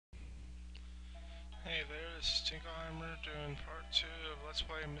this is Tinkleheimer doing part 2 of Let's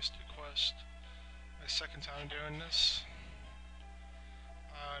Play Mystic Quest. My second time doing this.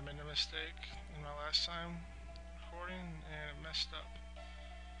 I made a mistake in my last time recording and it messed up.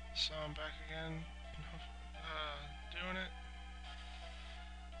 So I'm back again doing it.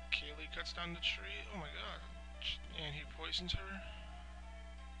 Kaylee cuts down the tree, oh my god, and he poisons her.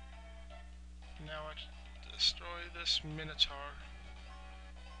 Now I destroy this Minotaur.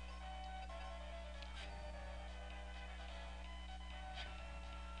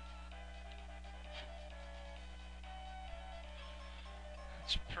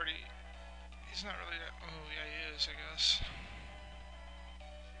 It's pretty... he's not really that... oh yeah, he is, I guess.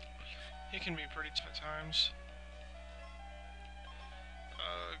 He can be pretty tough at times.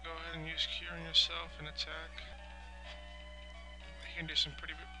 Go ahead and use Cure on yourself and attack. He can do some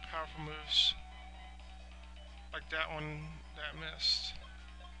pretty powerful moves. Like that one that missed.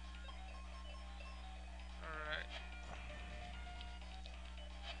 Alright.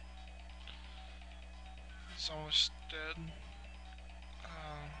 He's almost dead.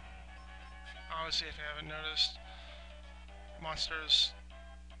 Obviously, if you haven't noticed, monsters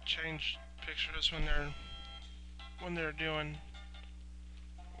change pictures when they're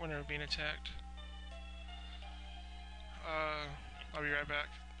being attacked. I'll be right back.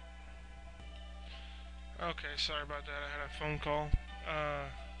 Okay, sorry about that. I had a phone call.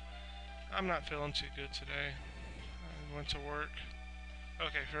 I'm not feeling too good today. I went to work.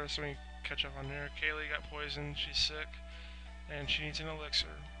 Okay, first let me catch up on there. Kaylee got poisoned. She's sick, and she needs an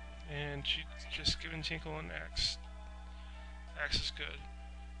elixir. And she just given Tinkle an axe. Axe is good.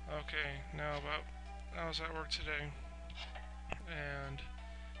 Okay, now I was at work today, and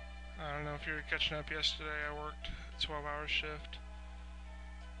I don't know if you were catching up yesterday. I worked a 12-hour shift,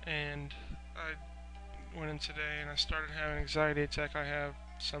 and I went in today and I started having an anxiety attack I have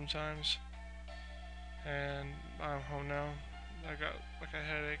sometimes, and I'm home now. I got like a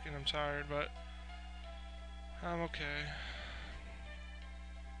headache and I'm tired, but I'm okay.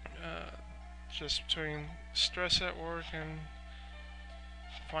 Just between stress at work and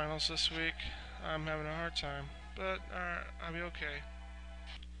finals this week, I'm having a hard time, but I'll be okay.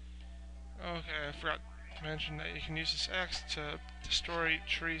 Okay, I forgot to mention that you can use this axe to destroy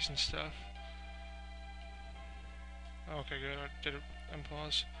trees and stuff. Okay, good, I did it and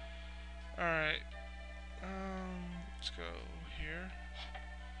pause. Alright, let's go here.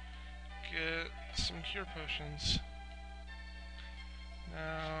 Get some cure potions.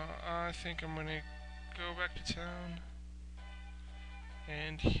 Now, I think I'm gonna go back to town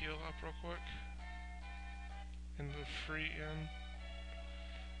and heal up real quick in the free inn.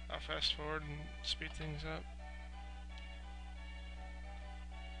 I'll fast forward and speed things up.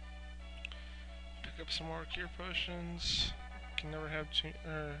 Pick up some more cure potions. Can never have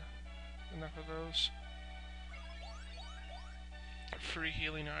enough of those. Free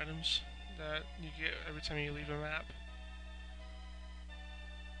healing items that you get every time you leave a map.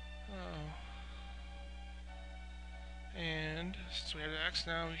 Oh. And since we have the axe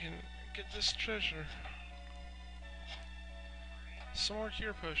now, we can get this treasure. Some more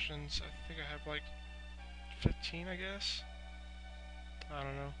cure potions. I think I have like 15, I guess. I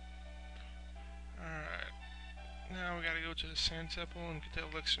don't know. Alright. Now we gotta go to the Sand Temple and get that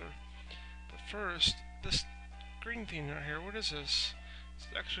elixir. But first, this green thing right here, what is this? It's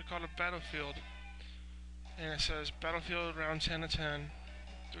actually called a battlefield. And it says battlefield round 10 of 10.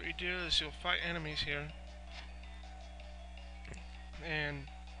 What you do is you'll fight enemies here, and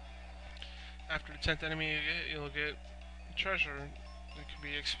after the 10th enemy you'll get treasure. It could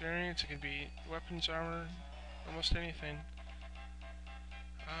be experience, it could be weapons, armor, almost anything.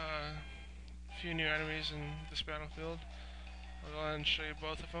 A few new enemies in this battlefield. I'll go ahead and show you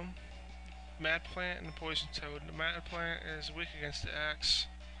both of them. Mad Plant and the Poison Toad. The Mad Plant is weak against the axe,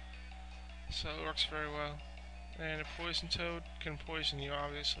 so it works very well. And a Poison Toad can poison you,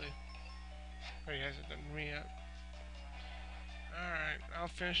 obviously. But he hasn't done to me yet. Alright, I'll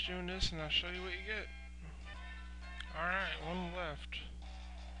finish doing this and I'll show you what you get. Alright, one left.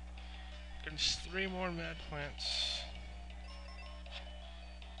 There's 3 more Mad Plants.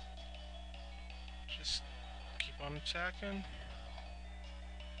 Just keep on attacking.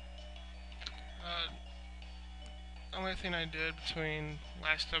 The only thing I did between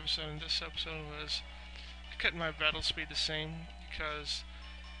last episode and this episode was kept my battle speed the same, because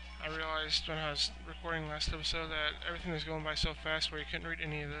I realized when I was recording last episode that everything was going by so fast where you couldn't read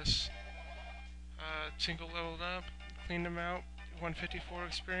any of this. Tinkle leveled up, cleaned him out, 154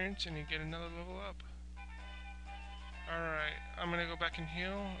 experience, and you get another level up. Alright, I'm gonna go back and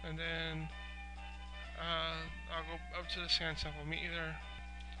heal, and then I'll go up to the Sand Temple, meet you there.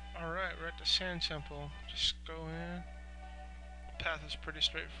 Alright, Alright, we're at the sand temple. Just go in. The path is pretty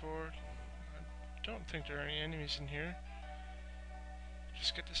straightforward. I don't think there are any enemies in here.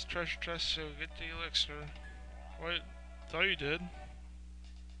 Just get this treasure chest, so get the elixir. Wait, thought you did.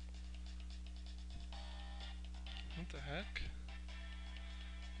 What the heck?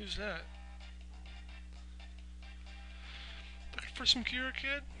 Who's that? Looking for some cure,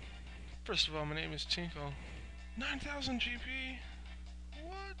 kid? First of all, my name is Tinkle. 9,000 GP?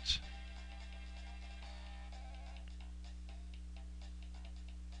 What?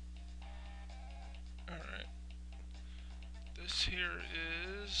 Alright. This here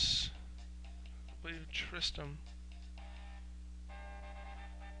is, I believe, Tristram.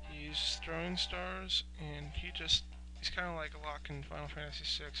 He uses throwing stars, and he's kind of like Locke in Final Fantasy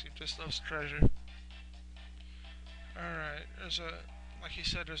VI. He just loves treasure. Alright, like he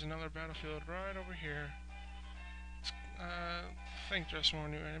said, there's another battlefield right over here. I think there's more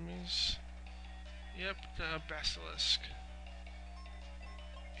new enemies. Yep, the Basilisk.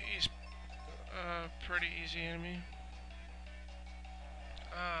 He's a pretty easy enemy.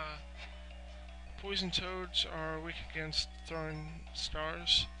 Poison toads are weak against throwing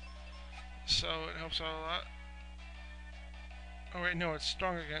stars, so it helps out a lot. Oh wait, no, it's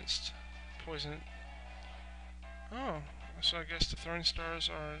strong against poison. Oh, so I guess the throwing stars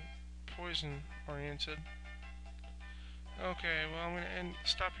are poison oriented. Okay, well I'm gonna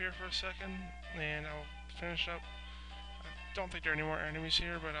stop here for a second, and I'll finish up. I don't think there are any more enemies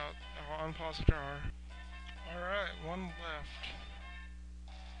here, but I'll unpause if there are. Alright, one left.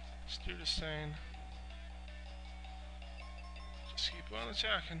 Let's do this thing. Just keep on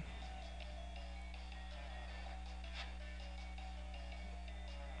attacking.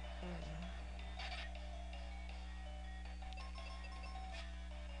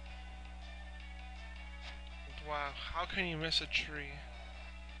 Wow, how can you miss a tree?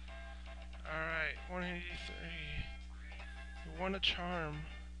 Alright, 183. You won a charm.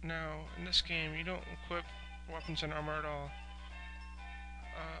 Now, in this game, you don't equip weapons and armor at all.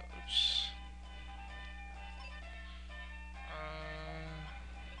 Oops.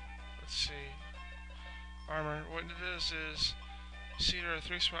 Let's see. Armor. What it is, see there are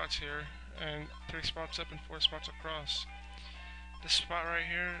 3 spots here, and 3 spots up and 4 spots across. This spot right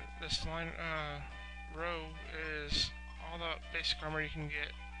here, this line, row is all the basic armor you can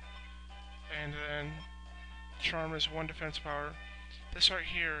get, and then charm is 1 defense power. This right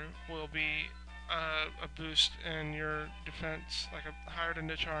here will be a boost in your defense, like higher than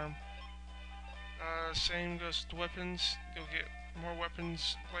the charm. Same goes with weapons. You'll get more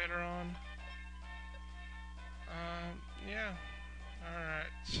weapons later on. Yeah.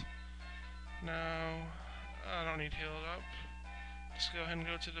 Alright. Now, I don't need healed up. Just go ahead and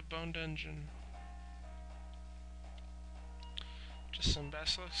go to the bone dungeon. Just some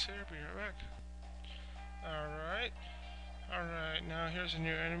basilisks here, be right back. Alright. Alright, now here's a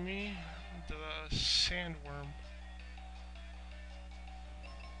new enemy, the sandworm.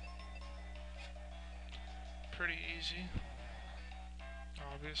 Pretty easy,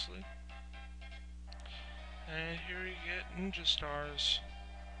 obviously. And here you get ninja stars.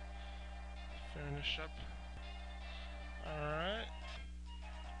 Finish up. Alright.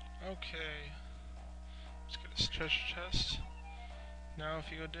 Okay. Let's get this treasure chest. Now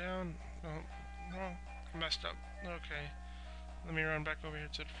if you go down, no, I messed up. Okay. Let me run back over here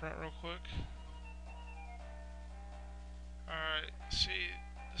to the front real quick. Alright, see,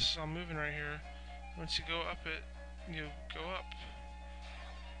 this is all moving right here. Once you go up it, you go up.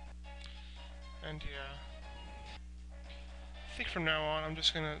 And yeah. I think from now on I'm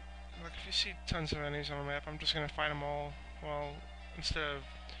just gonna, like, if you see tons of enemies on the map, I'm just gonna fight them all, well, instead of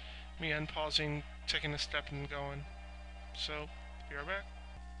me unpausing, taking a step and going. So, be right back.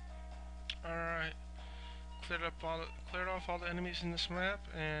 Alright. Cleared off all the enemies in this map,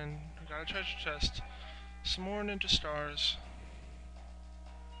 and we got a treasure chest. Some more ninja stars.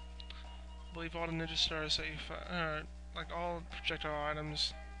 I believe all the ninja stars that you find, like all projectile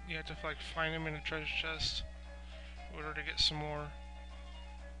items, you have to like find them in a treasure chest in order to get some more.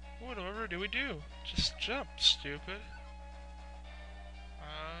 Whatever do we do? Just jump, stupid.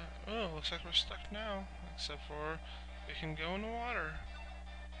 Oh, looks like we're stuck now, except for we can go in the water.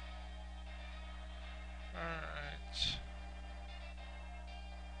 Alright.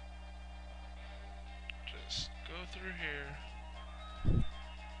 Just go through here.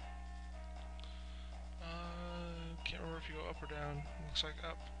 Can't remember if you go up or down. Looks like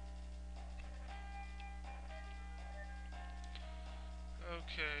up.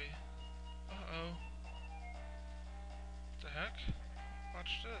 Okay. Uh-oh. What the heck?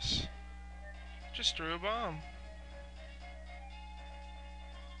 Watch this. Just threw a bomb.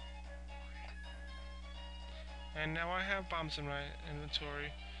 And now I have bombs in my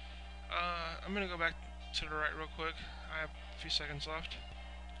inventory. I'm gonna go back to the right real quick. I have a few seconds left.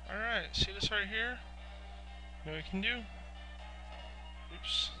 Alright, see this right here? You know what you can do?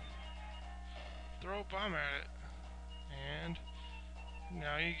 Oops. Throw a bomb at it. And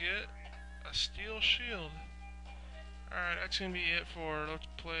now you get a steel shield. Alright, that's gonna be it for Let's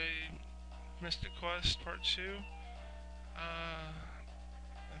Play Mystic Quest Part 2.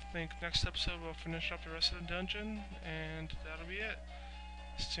 I think next episode we'll finish up the rest of the dungeon, and that'll be it.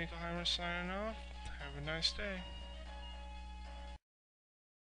 This is Tinkleheimer signing off. Have a nice day.